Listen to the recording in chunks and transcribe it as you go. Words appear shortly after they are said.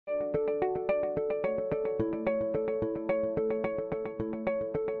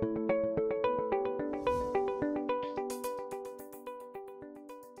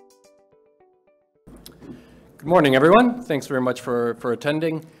Good morning, everyone. Thanks very much for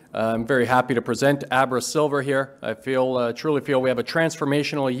attending. I'm very happy to present AbraSilver here. I truly feel we have a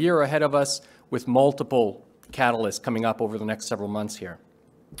transformational year ahead of us with multiple catalysts coming up over the next several months here.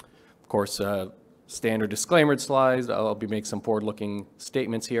 Of course, standard disclaimer slides. I'll be making some forward-looking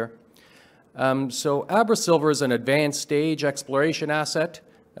statements here. So AbraSilver is an advanced stage exploration asset.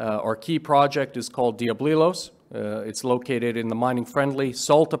 Our key project is called Diablillos. It's located in the mining-friendly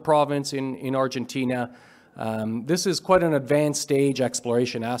Salta province in Argentina. This is quite an advanced stage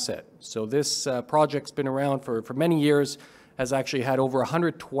exploration asset. So this project's been around for many years, has actually had over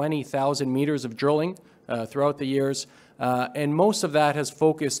 120,000 meters of drilling throughout the years, and most of that has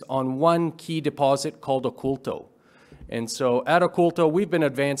focused on one key deposit called Oculto. And so at Oculto, we've been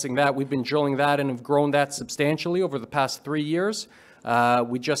advancing that. We've been drilling that and have grown that substantially over the past 3 years.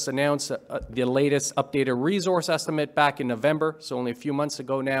 We just announced the latest updated resource estimate back in November, so only a few months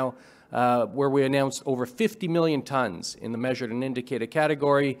ago now, where we announced over 50 million tons in the measured and indicated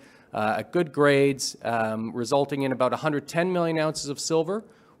category at good grades, resulting in about 110 million ounces of silver,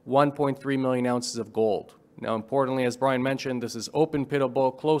 1.3 million ounces of gold. Now, importantly, as Brian mentioned, this is open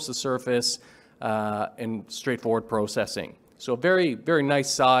pitable, close to surface, and straightforward processing. So a very, very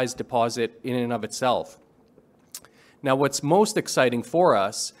nice size deposit in and of itself. Now, what's most exciting for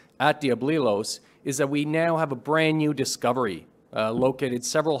us at Diablillos is that we now have a brand new discovery located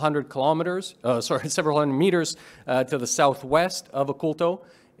several hundred meters to the southwest of Oculto.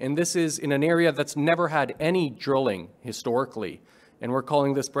 And this is in an area that's never had any drilling historically. And we're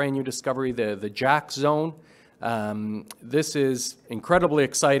calling this brand new discovery the Jack Zone. This is incredibly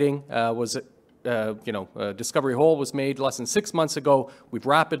exciting. A discovery hole was made less than 6 months ago. We've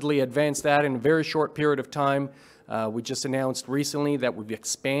rapidly advanced that in a very short period of time. We just announced recently that we've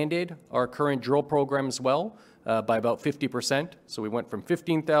expanded our current drill program as well by about 50%. So we went from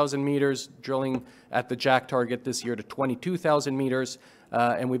 15,000 meters drilling at the Jack target this year to 22,000 meters.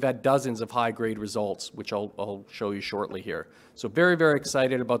 And we've had dozens of high-grade results, which I'll show you shortly here. So very, very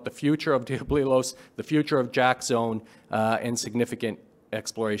excited about the future of Diablillos, the future of Jack Zone, and significant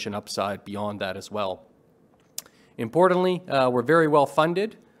exploration upside beyond that as well. Importantly, we're very well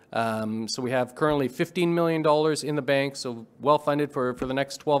funded. So we have currently $15 million in the bank, so well funded for the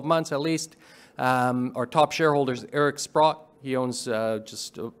next 12 months at least. Our top shareholder is Eric Sprott. He owns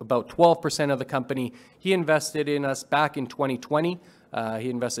just about 12% of the company. He invested in us back in 2020. He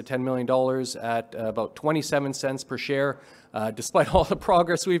invested $10 million at about 27 cents per share. Despite all the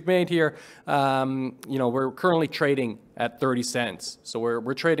progress we've made here, we're currently trading at 30 cents. So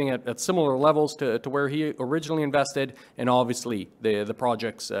we're trading at similar levels to where he originally invested, and obviously the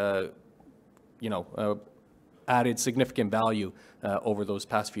projects added significant value over those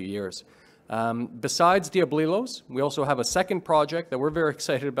past few years. Besides Diablillos, we also have a second project that we're very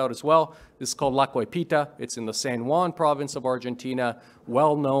excited about as well. This is called La Coipita. It's in the San Juan province of Argentina,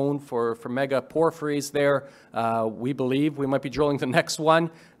 well known for mega porphyries there. We believe we might be drilling the next one.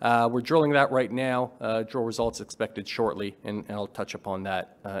 We're drilling that right now. Drill results expected shortly, and I'll touch upon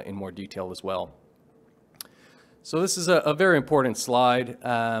that in more detail as well. So this is a very important slide.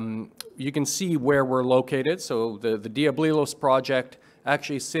 You can see where we're located. So the Diablillos project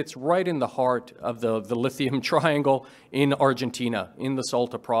actually sits right in the heart of the lithium triangle in Argentina, in the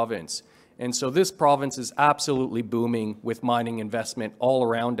Salta province. And so this province is absolutely booming with mining investment all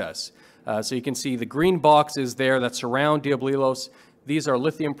around us. So you can see the green boxes there that surround Diablillos. These are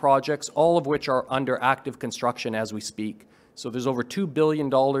lithium projects, all of which are under active construction as we speak. So there's over $2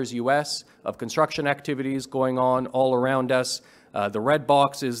 billion US of construction activities going on all around us. The red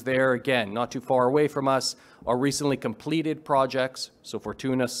boxes there, again, not too far away from us, are recently completed projects. So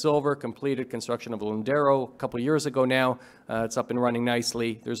Fortuna Silver completed construction of Lundero a couple of years ago now. It's up and running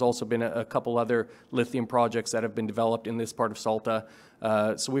nicely. There's also been a couple other lithium projects that have been developed in this part of Salta.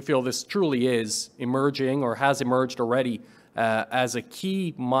 So we feel this truly is emerging, or has emerged already, as a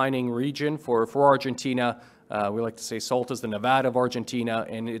key mining region for Argentina. We like to say Salta is the Nevada of Argentina,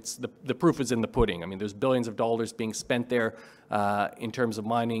 and it's the proof is in the pudding. I mean, there's billions of dollars being spent there in terms of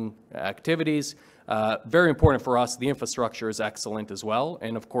mining activities. Very important for us, the infrastructure is excellent as well,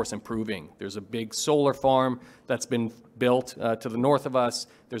 and of course improving. There's a big solar farm that's been built to the north of us.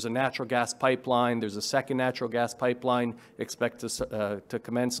 There's a natural gas pipeline. There's a second natural gas pipeline expected to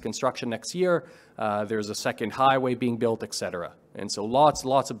commence construction next year. There's a second highway being built, etc. And so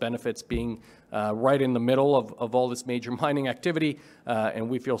lots of benefits being right in the middle of all this major mining activity, and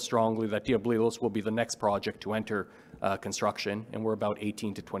we feel strongly that Diablillos will be the next project to enter construction, and we're about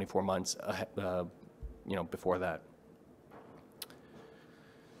 18 to 24 months before that.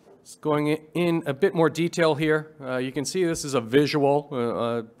 Going in a bit more detail here, you can see this is a visual.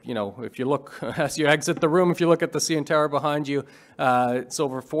 You know, if you look as you exit the room, if you look at the CN Tower behind you, it's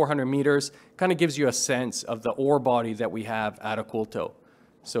over 400 meters. Kind of gives you a sense of the ore body that we have at Oculto.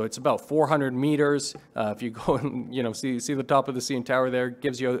 So it's about 400 meters. If you go and see the top of the CN Tower there,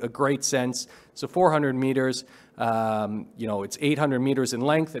 gives you a great sense. So 400 meters. It's 800 meters in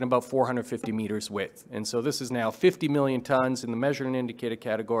length and about 450 meters width. And so this is now 50 million tons in the measured and indicated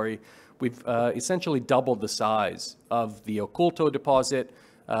category. We've essentially doubled the size of the Oculto deposit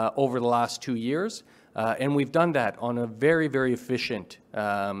over the last 2 years. And we've done that on a very, very efficient,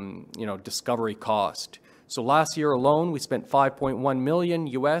 discovery cost. So last year alone, we spent $5.1 million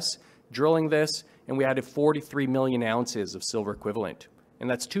US drilling this, and we added 43 million ounces of silver equivalent. And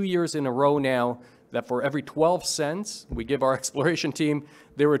that's 2 years in a row now that for every 12 cents we give our exploration team,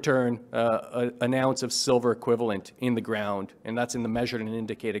 they return an ounce of silver equivalent in the ground, and that's in the measured and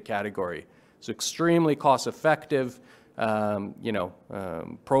indicated category. So extremely cost-effective,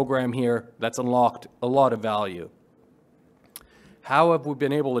 program here that's unlocked a lot of value. How have we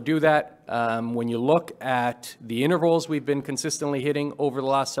been able to do that? When you look at the intervals we've been consistently hitting over the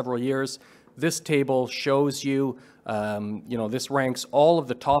last several years, this table shows you, this ranks all of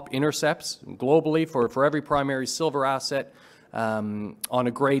the top intercepts globally for every primary silver asset on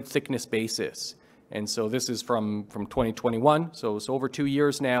a grade thickness basis. And so this is from 2021, so it's over 2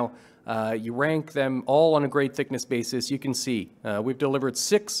 years now. You rank them all on a grade thickness basis. You can see we've delivered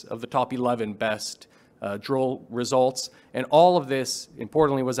 6 of the top 11 best drill results, and all of this,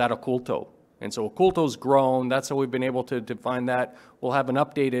 importantly, was at Oculto. And so Oculto's grown. That's how we've been able to define that. We'll have an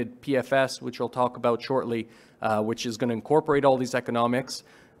updated PFS, which we'll talk about shortly, which is going to incorporate all these economics.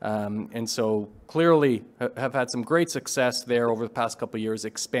 And so clearly have had some great success there over the past couple of years,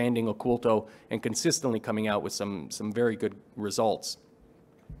 expanding Oculto and consistently coming out with some very good results.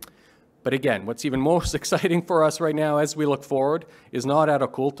 But again, what's even most exciting for us right now as we look forward is not at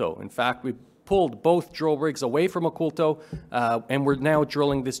Oculto. In fact, we pulled both drill rigs away from Oculto, and we're now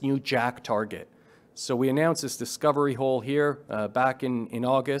drilling this new Jack target. So we announced this discovery hole here back in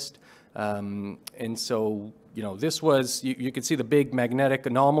August. And so, this was, you can see the big magnetic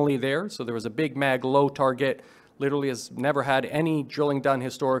anomaly there. So there was a big mag low target, literally has never had any drilling done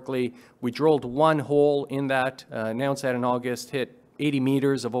historically. We drilled one hole in that, announced that in August, hit 80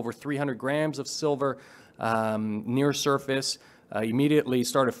 meters of over 300 grams of silver near surface. Immediately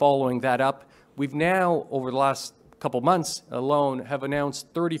started following that up. We've now, over the last couple months alone, have announced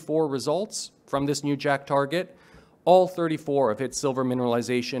 34 results from this new Jack target. All 34 have hit silver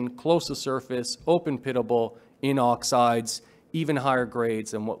mineralization, close to surface, open pittable, in oxides, even higher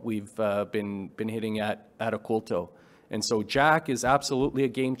grades than what we've been hitting at Oculto. And so Jack is absolutely a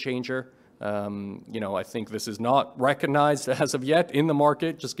game changer. I think this is not recognized as of yet in the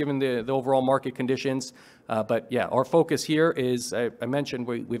market, just given the overall market conditions. But yeah, our focus here is, I mentioned,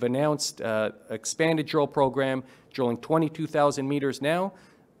 we've announced expanded drill program, drilling 22,000 meters now.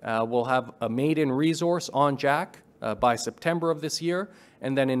 We'll have a maiden resource on Jack by September of this year.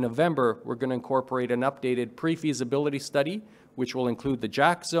 And then in November, we're going to incorporate an updated pre-feasibility study, which will include the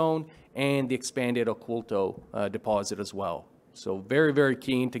Jack zone and the expanded Oculto deposit as well. So very, very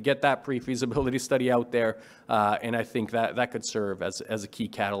keen to get that pre-feasibility study out there, and I think that could serve as a key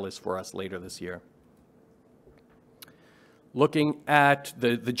catalyst for us later this year. Looking at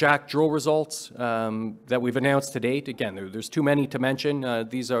the Jack drill results that we've announced to date, again, there's too many to mention.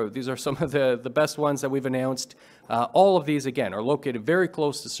 These are some of the best ones that we've announced. All of these, again, are located very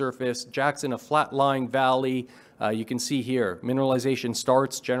close to surface. Jack's in a flat-lying valley. You can see here, mineralization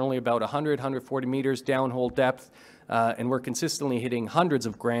starts generally about 100, 140 meters downhole depth. And we're consistently hitting hundreds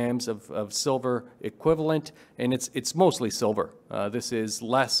of grams of silver equivalent, and it's mostly silver. This is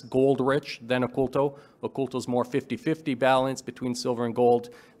less gold-rich than Oculto. Oculto's more 50-50 balance between silver and gold.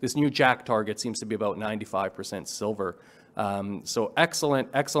 This new Jack target seems to be about 95% silver. So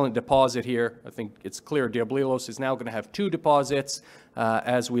excellent deposit here. I think it's clear Diablilos is now going to have 2 deposits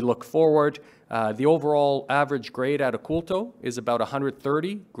as we look forward. The overall average grade at Oculto is about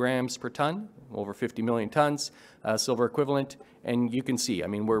 130 grams per ton, over 50 million tons, silver equivalent. And you can see, I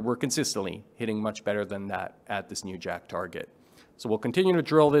mean, we're consistently hitting much better than that at this new Jack target. So we'll continue to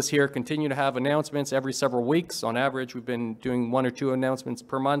drill this here, continue to have announcements every several weeks. On average, we've been doing 1 or 2 announcements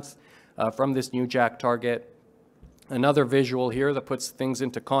per month from this new Jack target. Another visual here that puts things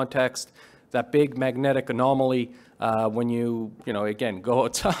into context, that big magnetic anomaly, when you again, go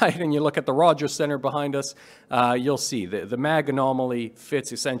outside and you look at the Rogers Center behind us, you'll see the mag anomaly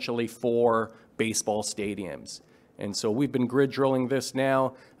fits essentially 4 baseball stadiums. And so we've been grid drilling this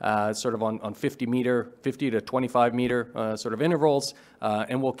now, sort of on 50 to 25 meter sort of intervals,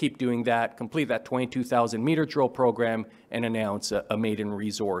 and we'll keep doing that, complete that 22,000 meter drill program, and announce a maiden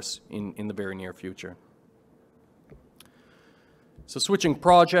resource in the very near future. So switching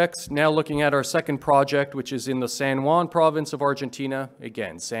projects, now looking at our second project, which is in the San Juan province of Argentina.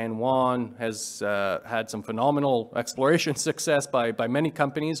 Again, San Juan has had some phenomenal exploration success by many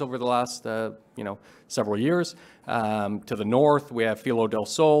companies over the last several years. To the north, we have Filo del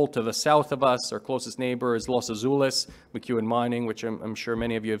Sol. To the south of us, our closest neighbor is Los Azules, McEwen Mining, which I'm sure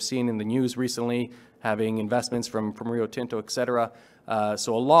many of you have seen in the news recently, having investments from Rio Tinto, et cetera.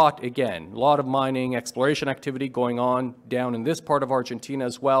 So a lot of mining, exploration activity going on down in this part of Argentina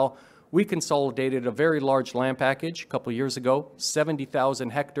as well. We consolidated a very large land package a couple of years ago, 70,000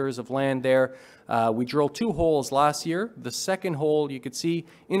 hectares of land there. We drilled 2 holes last year. The second hole, you could see,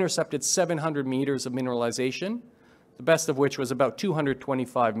 intercepted 700 meters of mineralization, the best of which was about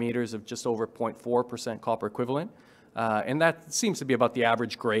 225 meters of just over 0.4% copper equivalent. And that seems to be about the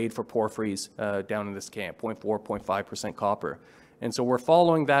average grade for porphyries down in this camp, 0.4, 0.5% copper. And so we're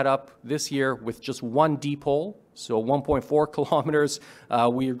following that up this year with just 1 deep hole, so 1.4 kilometers.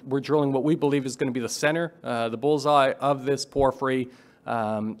 We're drilling what we believe is going to be the center, the bullseye of this porphyry.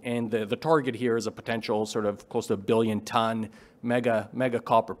 And the target here is a potential sort of close to 1 billion ton mega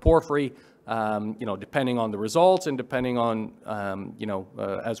copper porphyry. Depending on the results and depending on,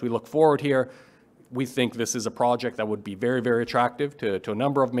 as we look forward here, we think this is a project that would be very, very attractive to a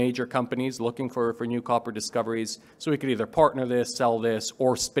number of major companies looking for new copper discoveries. So we could either partner this, sell this,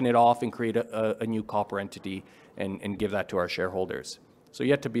 or spin it off and create a new copper entity and give that to our shareholders. So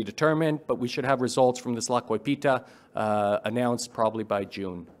yet to be determined, but we should have results from this La Cuepita announced probably by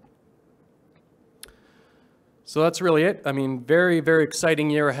June. So that's really it. I mean, very, very exciting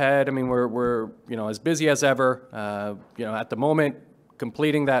year ahead. I mean, we're as busy as ever. At the moment,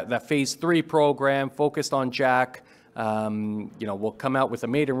 completing that phase 3 program focused on Jack. We'll come out with a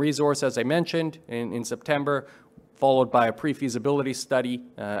maiden resource, as I mentioned, in September, followed by a pre-feasibility study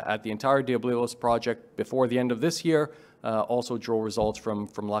at the entire Diablillos project before the end of this year. Also drill results from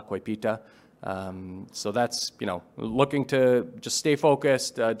La Cuepita. So that's, looking to just stay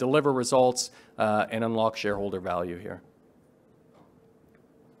focused, deliver results, and unlock shareholder value here.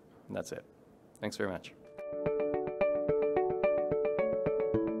 And that's it. Thanks very much.